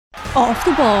Off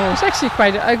the ball. It's actually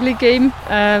quite an ugly game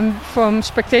from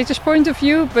spectators' point of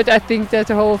view, but I think that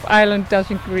the whole of Ireland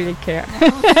doesn't really care.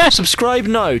 Subscribe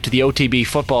now to the OTB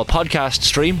Football Podcast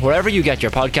stream wherever you get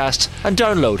your podcasts and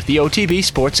download the OTB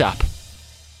Sports app.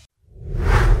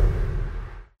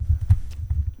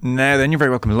 Now then, you're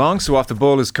very welcome along. So Off the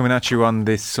Ball is coming at you on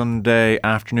this Sunday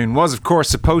afternoon. Was of course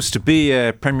supposed to be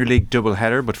a Premier League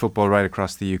double-header, but football right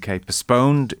across the UK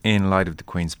postponed in light of the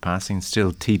Queen's passing.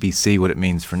 Still TBC what it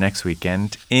means for next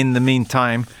weekend. In the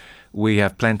meantime, we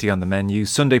have plenty on the menu.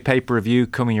 Sunday paper review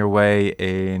coming your way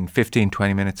in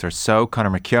 15-20 minutes or so. Conor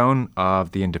McKeown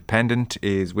of The Independent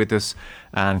is with us,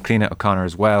 and Cliona O'Connor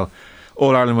as well.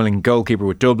 All-Ireland winning goalkeeper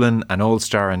with Dublin, an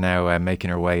all-star, and now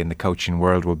making her way in the coaching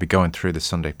world. We'll be going through the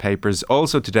Sunday papers.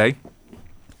 Also today,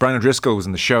 Brian O'Driscoll was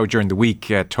on the show during the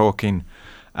week talking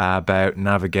about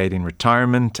navigating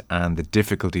retirement and the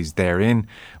difficulties therein.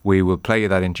 We will play you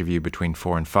that interview between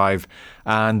 4 and 5.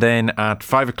 And then at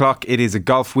 5 o'clock, it is a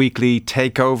Golf Weekly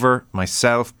takeover.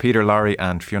 Myself, Peter Lowry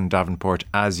and Fionn Davenport,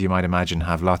 as you might imagine,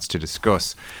 have lots to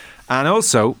discuss. And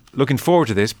also, looking forward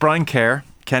to this, Brian Kerr,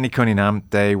 Kenny Cunningham,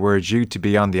 they were due to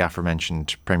be on the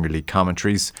aforementioned Premier League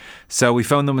commentaries. So we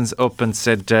phoned them up and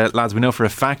said, lads, we know for a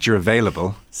fact you're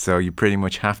available, so you pretty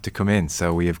much have to come in.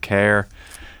 So we have Kerr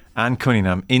and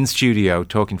Cunningham in studio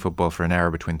talking football for an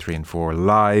hour between 3 and 4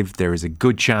 live. There is a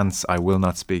good chance I will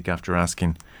not speak after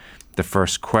asking the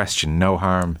first question. No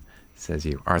harm, says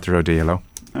you. Arthur O'D, hello.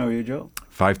 How are you, Joe?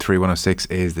 53106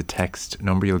 is the text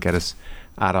number. You'll get us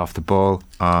at Off the Ball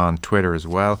on Twitter as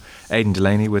well. Aidan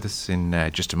Delaney with us in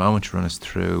just a moment to run us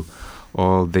through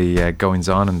all the goings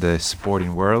on in the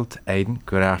sporting world. Aidan,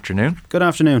 good afternoon. Good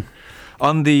afternoon.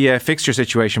 On the fixture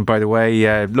situation, by the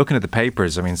way, looking at the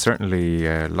papers, I mean, certainly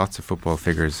lots of football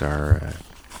figures are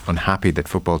unhappy that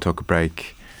football took a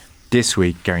break this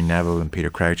week. Gary Neville and Peter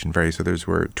Crouch and various others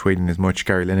were tweeting as much.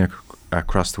 Gary Lineker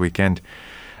across the weekend.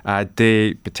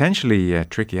 The potentially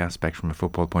tricky aspect from a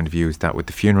football point of view is that with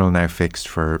the funeral now fixed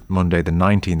for Monday the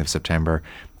 19th of September,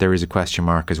 there is a question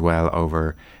mark as well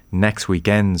over next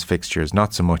weekend's fixtures,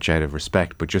 not so much out of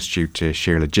respect but just due to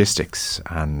sheer logistics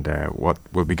and what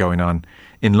will be going on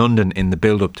in London in the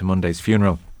build-up to Monday's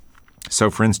funeral.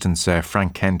 So for instance,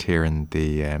 Frank Kent here in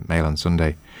the Mail on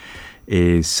Sunday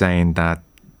is saying that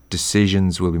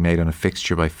decisions will be made on a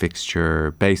fixture by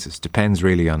fixture basis. Depends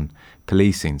really on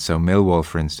policing. So Millwall,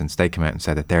 for instance, they came out and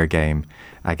said that their game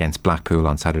against Blackpool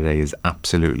on Saturday is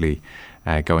absolutely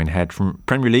going ahead. From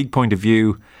Premier League point of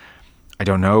view, I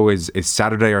don't know, is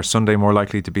Saturday or Sunday more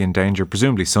likely to be in danger?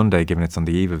 Presumably Sunday, given it's on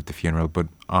the eve of the funeral. But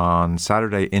on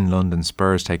Saturday in London,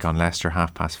 Spurs take on Leicester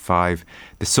 5:30.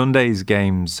 The Sunday's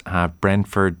games have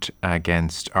Brentford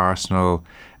against Arsenal,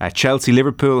 Chelsea,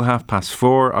 Liverpool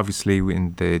 4:30, obviously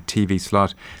in the TV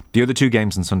slot. The other two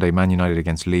games on Sunday, Man United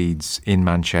against Leeds in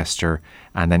Manchester,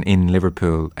 and then in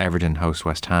Liverpool, Everton host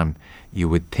West Ham. You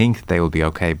would think they will be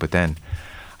okay, but then,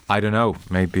 I don't know,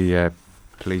 maybe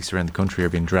police around the country are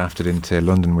being drafted into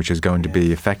London, which is going to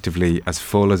be effectively as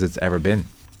full as it's ever been.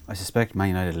 I suspect Man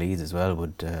United Leeds as well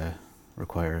would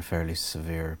require a fairly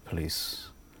severe police,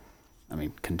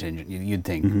 contingent. You'd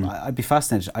think. Mm-hmm. I'd be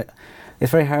fascinated.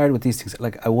 It's very hard with these things.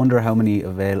 Like, I wonder how many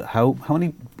police,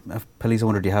 I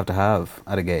wonder, do you have to have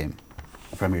at a game,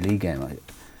 a Premier League game?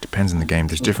 Depends on the game.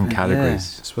 There's different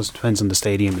categories. I suppose it depends on the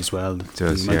stadium as well. It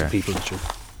does, the amount of people that you're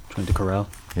trying to corral.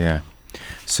 Yeah.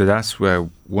 So that's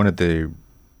one of the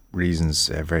reasons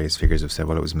various figures have said,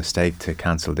 well, it was a mistake to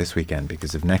cancel this weekend,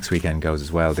 because if next weekend goes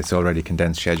as well, this already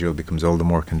condensed schedule becomes all the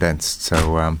more condensed.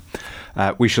 So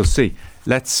we shall see.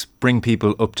 Let's bring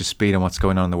people up to speed on what's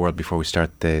going on in the world before we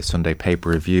start the Sunday paper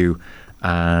review.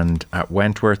 And at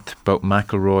Wentworth, both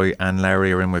McIlroy and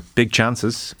Lowry are in with big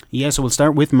chances. Yeah, so we'll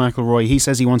start with McIlroy. He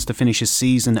says he wants to finish his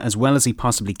season as well as he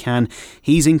possibly can.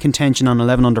 He's in contention on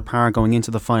 11 under par going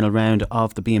into the final round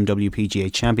of the BMW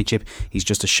PGA Championship. He's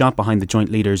just a shot behind the joint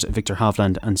leaders Viktor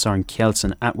Hovland and Søren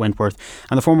Kjeldsen at Wentworth.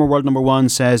 And the former world number one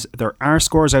says there are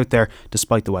scores out there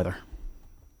despite the weather.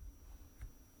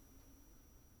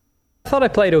 I thought I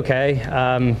played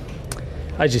okay.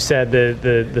 As you said,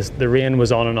 the rain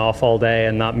was on and off all day,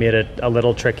 and that made it a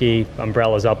little tricky.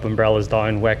 Umbrellas up, umbrellas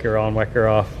down, Wecker on,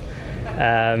 Wecker off.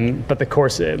 But the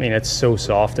course, it's so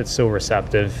soft, it's so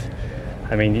receptive.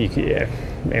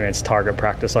 It's target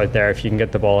practice out there. If you can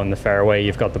get the ball in the fairway,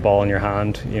 you've got the ball in your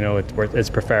hand. It's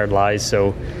preferred lies,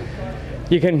 so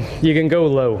you can go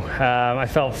low. I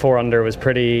felt 4 under was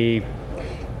pretty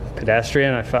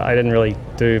pedestrian. I didn't really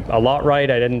do a lot right.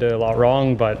 I didn't do a lot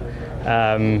wrong, but.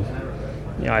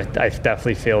 I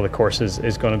definitely feel the course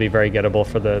is going to be very gettable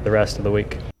for the rest of the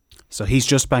week. So he's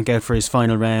just back out for his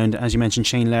final round. As you mentioned,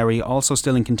 Shane Lowry also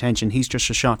still in contention. He's just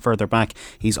a shot further back.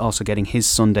 He's also getting his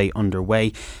Sunday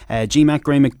underway. GMAC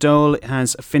Graeme McDowell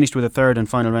has finished with a third and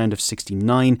final round of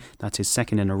 69. That's his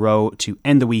second in a row to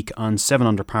end the week on 7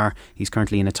 under par. He's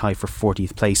currently in a tie for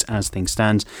 40th place as things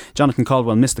stand. Jonathan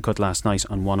Caldwell missed the cut last night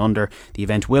on 1 under. The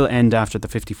event will end after the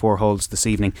 54 holes this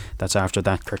evening. That's after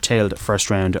that curtailed first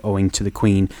round owing to the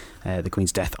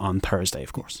Queen's death on Thursday,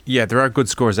 of course. Yeah, there are good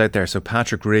scores out there. So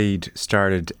Patrick Reed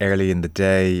started early in the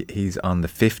day. He's on the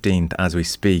 15th as we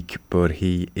speak, but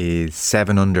he is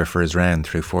 7 under for his round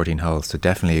through 14 holes. So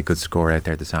definitely a good score out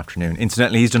there this afternoon.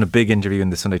 Incidentally, he's done a big interview in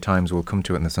the Sunday Times. We'll come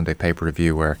to it in the Sunday paper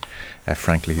review where,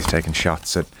 frankly, he's taken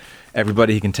shots at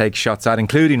everybody he can take shots at,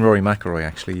 including Rory McIlroy.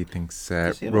 Actually, he thinks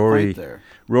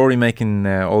Rory making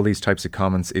all these types of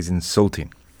comments is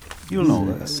insulting. You'll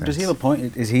know. Does he have a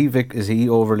point? Is he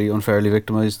overly unfairly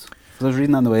victimised? Because I was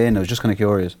reading on the way in, I was just kind of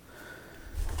curious.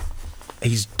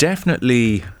 He's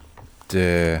definitely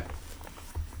the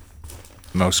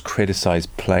most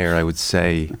criticised player, I would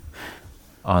say,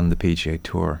 on the PGA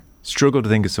Tour. Struggle to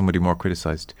think of somebody more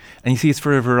criticised. And you see, it's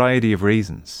for a variety of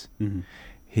reasons. Mm-hmm.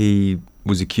 He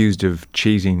was accused of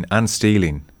cheating and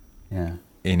stealing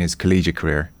in his collegiate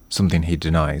career, something he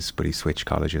denies, but he switched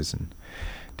colleges and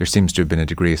there seems to have been a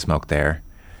degree of smoke there.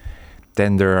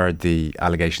 Then there are the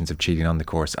allegations of cheating on the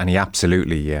course, and he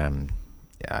absolutely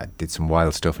did some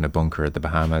wild stuff in a bunker at the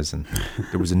Bahamas. And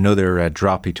there was another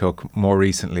drop he took more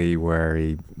recently where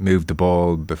he moved the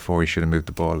ball before he should have moved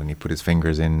the ball, and he put his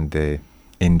fingers in the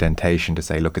indentation to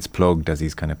say, look, it's plugged, as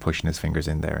he's kind of pushing his fingers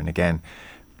in there. And again,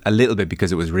 a little bit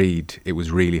because it was Reed, it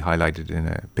was really highlighted in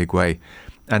a big way.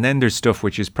 And then there's stuff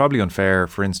which is probably unfair,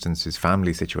 for instance, his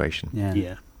family situation.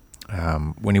 Yeah.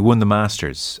 When he won the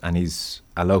Masters, and he's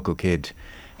a local kid,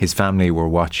 his family were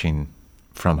watching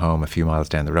from home a few miles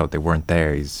down the road. They weren't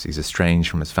there. He's estranged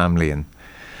from his family, and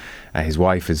his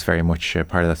wife is very much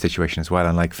part of that situation as well.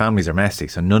 And like, families are messy,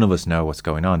 so none of us know what's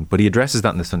going on. But he addresses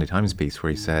that in the Sunday Times piece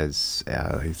where he says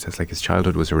like his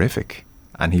childhood was horrific,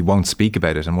 and he won't speak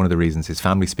about it. And one of the reasons his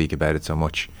family speak about it so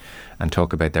much and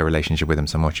talk about their relationship with him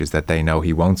so much is that they know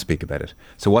he won't speak about it.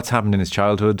 So what's happened in his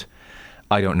childhood,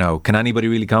 I don't know. Can anybody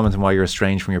really comment on why you're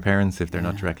estranged from your parents if they're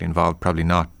not directly involved? Probably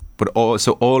not. But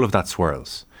all of that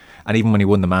swirls. And even when he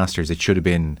won the Masters, it should have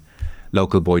been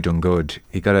local boy done good.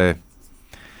 He got a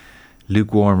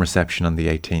lukewarm reception on the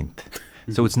 18th.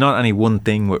 So it's not any one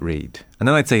thing with Reed. And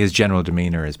then I'd say his general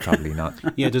demeanour is probably not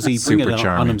yeah, does he bring it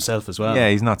on himself as well? Yeah,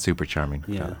 he's not super charming.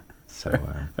 Yeah. So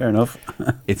fair enough.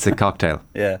 It's a cocktail.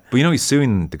 Yeah. But you know, he's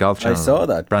suing the Golf Channel. I saw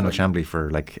that. Brandon Chambly for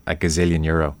like a gazillion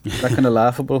euro. That kind of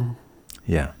laughable.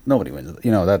 Yeah. Nobody wins.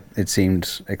 You know, that it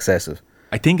seemed excessive.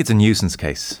 I think it's a nuisance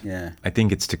case. Yeah. I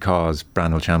think it's to cause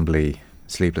Brandon Chambly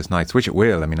sleepless nights, which it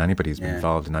will. I mean, anybody who's been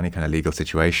involved in any kind of legal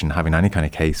situation, having any kind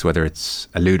of case, whether it's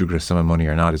a ludicrous sum of money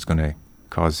or not, is going to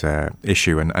cause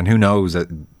issue. And who knows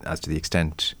as to the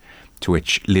extent to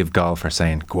which Live Golf are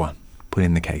saying, go on, put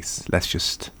in the case. Let's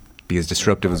just be as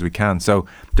disruptive as we can. So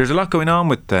there's a lot going on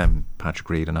with Patrick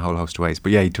Reed in a whole host of ways.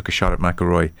 But yeah, he took a shot at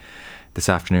McIlroy this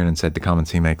afternoon and said the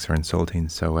comments he makes are insulting.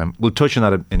 So we'll touch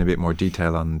on that in a bit more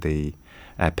detail on the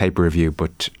paper review.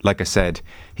 But like I said,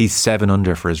 he's 7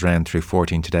 under for his round through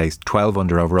 14 today, 12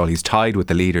 under overall. He's tied with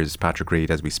the leaders, Patrick Reed,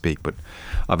 as we speak. But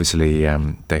obviously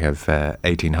they have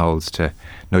 18 holes to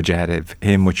nudge ahead of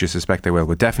him, which you suspect they will.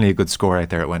 But definitely a good score out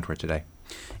there at Wentworth today.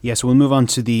 Yeah, so we'll move on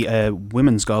to the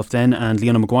women's golf then, and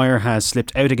Leona Maguire has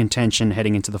slipped out of contention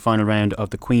heading into the final round of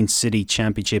the Queen City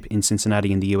Championship in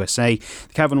Cincinnati in the USA.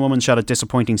 The Cavan woman shot a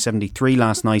disappointing 73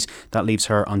 last night. That leaves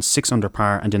her on 6 under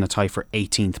par and in a tie for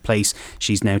 18th place.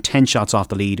 She's now 10 shots off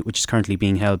the lead, which is currently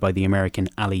being held by the American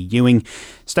Ali Ewing.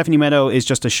 Stephanie Meadow is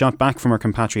just a shot back from her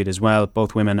compatriot as well.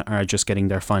 Both women are just getting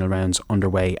their final rounds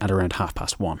underway at around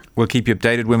 1:30. We'll keep you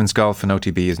updated. Women's Golf and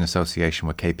OTB is an association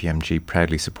with KPMG,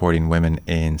 proudly supporting women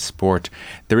in sport.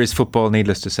 There is football,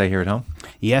 needless to say, here at home.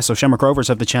 Yeah, so Shamrock Rovers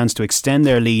have the chance to extend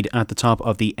their lead at the top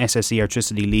of the SSE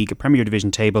Electricity League Premier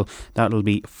Division table. That'll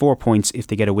be 4 points if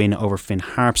they get a win over Finn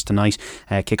Harps tonight.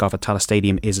 Kick-off at Tallaght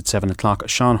Stadium is at 7 o'clock.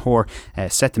 Sean Hoare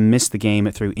set to miss the game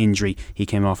through injury. He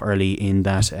came off early in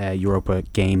that Europa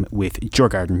game with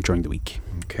Djurgården during the week.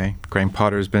 Okay. Graham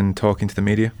Potter's been talking to the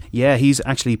media. Yeah, he's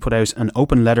actually put out an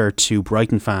open letter to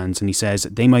Brighton fans, and he says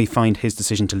they might find his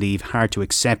decision to leave hard to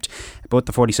accept, but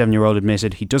the 47-year-old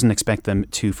admitted he doesn't expect them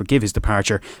to forgive his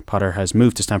departure. Potter has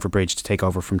moved to Stamford Bridge to take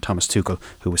over from Thomas Tuchel,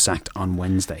 who was sacked on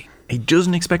Wednesday. He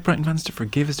doesn't expect Brighton fans to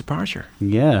forgive his departure?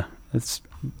 Yeah, it's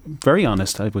very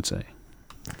honest, I would say.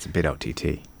 That's a bit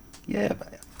OTT. Yeah.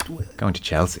 Going to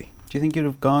Chelsea. Do you think you'd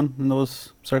have gone in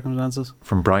those circumstances?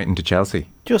 From Brighton to Chelsea?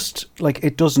 Just like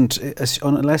it doesn't,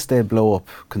 unless they blow up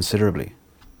considerably,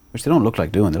 which they don't look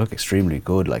like doing. They look extremely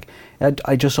good. Like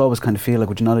I just always kind of feel like,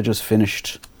 would you not have just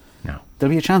finished? No.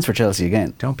 There'll be a chance for Chelsea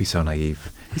again. Don't be so naive.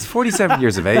 He's 47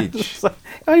 years of age.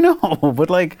 I know, but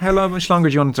like... How much longer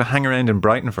do you want to hang around in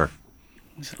Brighton for?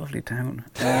 It's a lovely town.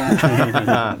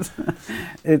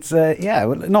 It's,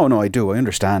 no, I do. I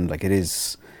understand. Like, it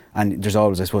is... And there's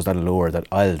always, I suppose, that allure that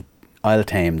I'll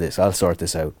tame this, I'll sort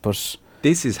this out. But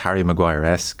this is Harry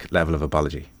Maguire-esque level of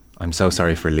apology. I'm so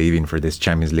sorry for leaving for this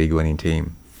Champions League winning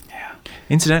team. Yeah.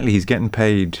 Incidentally, he's getting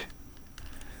paid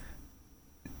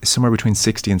somewhere between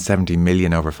 60 and 70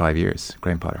 million over 5 years.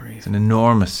 Graham Potter. It's an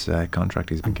enormous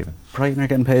contract he's been given. Brighton are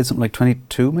getting paid something like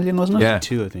 22 million, wasn't it? Yeah.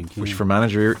 2, I think. Yeah. Which for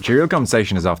managerial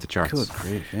compensation is off the charts. Good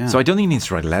grief, yeah. So I don't think he needs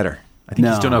to write a letter. I think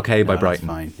he's done okay by Brighton.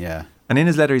 That's fine, yeah. And in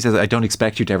his letter he says, I don't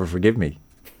expect you to ever forgive me.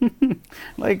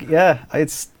 Like, yeah,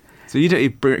 it's... So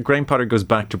if Graham Potter goes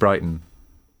back to Brighton,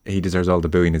 he deserves all the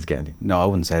booing he's getting. No, I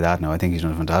wouldn't say that. No, I think he's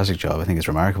done a fantastic job. I think it's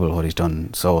remarkable what he's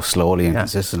done so slowly and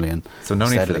consistently. And so no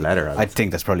need for the letter. I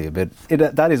think that's probably a bit...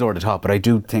 that is over the top, but I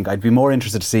do think I'd be more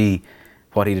interested to see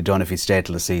what he'd have done if he'd stayed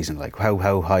till the season. Like,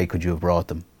 how high could you have brought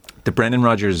them? The Brendan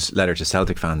Rodgers letter to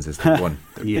Celtic fans is the one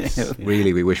that Yes.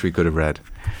 really we wish we could have read.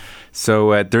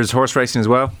 So there's horse racing as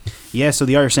well. Yeah, so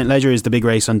the Irish St Leger is the big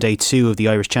race on day 2 of the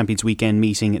Irish Champions Weekend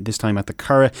meeting, this time at the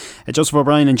Curragh. Joseph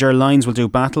O'Brien and Ger Lyons will do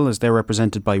battle as they're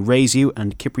represented by Raisew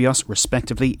and Kyprios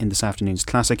respectively in this afternoon's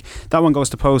Classic. That one goes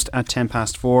to post at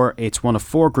 4:10. It's one of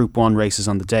 4 Group 1 races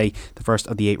on the day. The first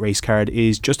of the 8 race card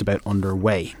is just about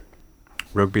underway.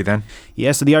 Rugby then?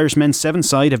 Yes, so the Irish men's 7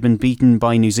 side have been beaten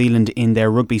by New Zealand in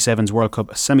their Rugby Sevens World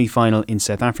Cup semi-final in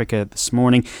South Africa this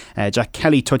morning. Jack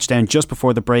Kelly touched down just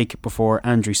before the break before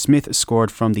Andrew Smith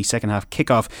scored from the second half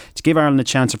kickoff to give Ireland a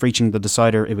chance of reaching the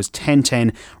decider. It was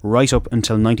 10-10 right up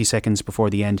until 90 seconds before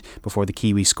the end, before the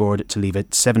Kiwis scored to leave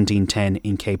it 17-10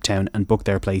 in Cape Town and book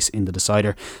their place in the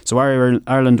decider. So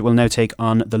Ireland will now take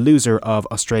on the loser of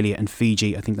Australia and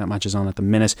Fiji. I think that match is on at the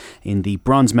minute in the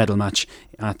bronze medal match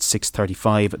at 6:35.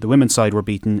 The women's side were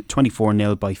beaten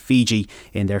 24-0 by Fiji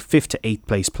in their 5th to 8th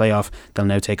place playoff. They'll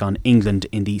now take on England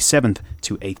in the 7th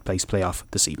to 8th place playoff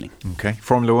this evening. Okay,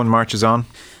 Formula 1 marches on.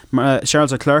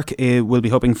 Charles Leclerc will be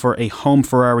hoping for a home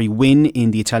Ferrari win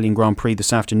in the Italian Grand Prix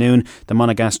this afternoon. The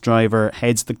Monegasque driver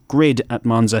heads the grid at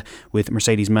Monza with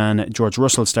Mercedes man George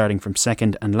Russell starting from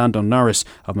 2nd and Lando Norris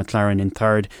of McLaren in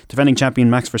 3rd. Defending champion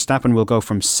Max Verstappen will go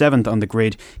from 7th on the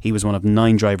grid. He was one of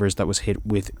 9 drivers that was hit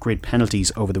with grid penalties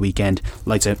over the weekend.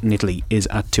 Lights out in Italy is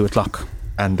at 2 o'clock.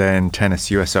 And then tennis,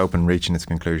 US Open reaching its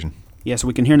conclusion. Yeah, so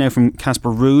we can hear now from Casper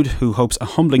Ruud, who hopes a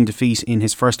humbling defeat in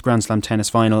his first Grand Slam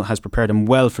tennis final has prepared him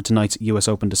well for tonight's US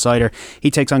Open decider. He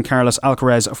takes on Carlos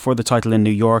Alcaraz for the title in New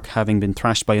York, having been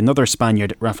thrashed by another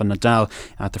Spaniard, Rafa Nadal,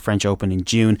 at the French Open in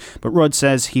June. But Ruud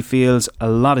says he feels a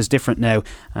lot is different now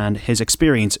and his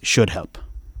experience should help.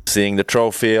 Seeing the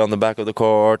trophy on the back of the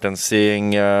court and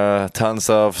seeing tons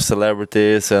of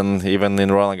celebrities, and even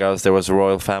in Roland Garros there was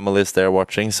royal families there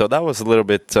watching, so that was a little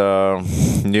bit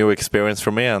new experience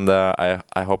for me, and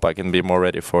I hope I can be more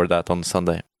ready for that on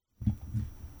Sunday.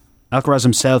 Alcaraz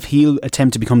himself, he'll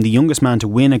attempt to become the youngest man to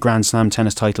win a Grand Slam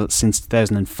tennis title since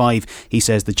 2005. He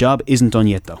says the job isn't done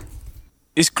yet though.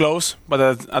 It's close, but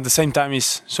at the same time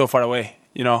it's so far away,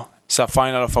 you know. It's a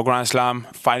final of a Grand Slam,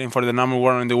 fighting for the number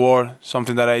 1 in the world,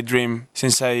 something that I dreamed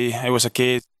since I was a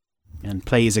kid. And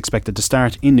play is expected to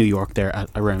start in New York there at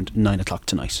around 9 o'clock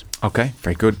tonight. Okay,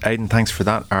 very good. Aidan, thanks for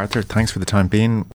that. Arthur, thanks for the time being.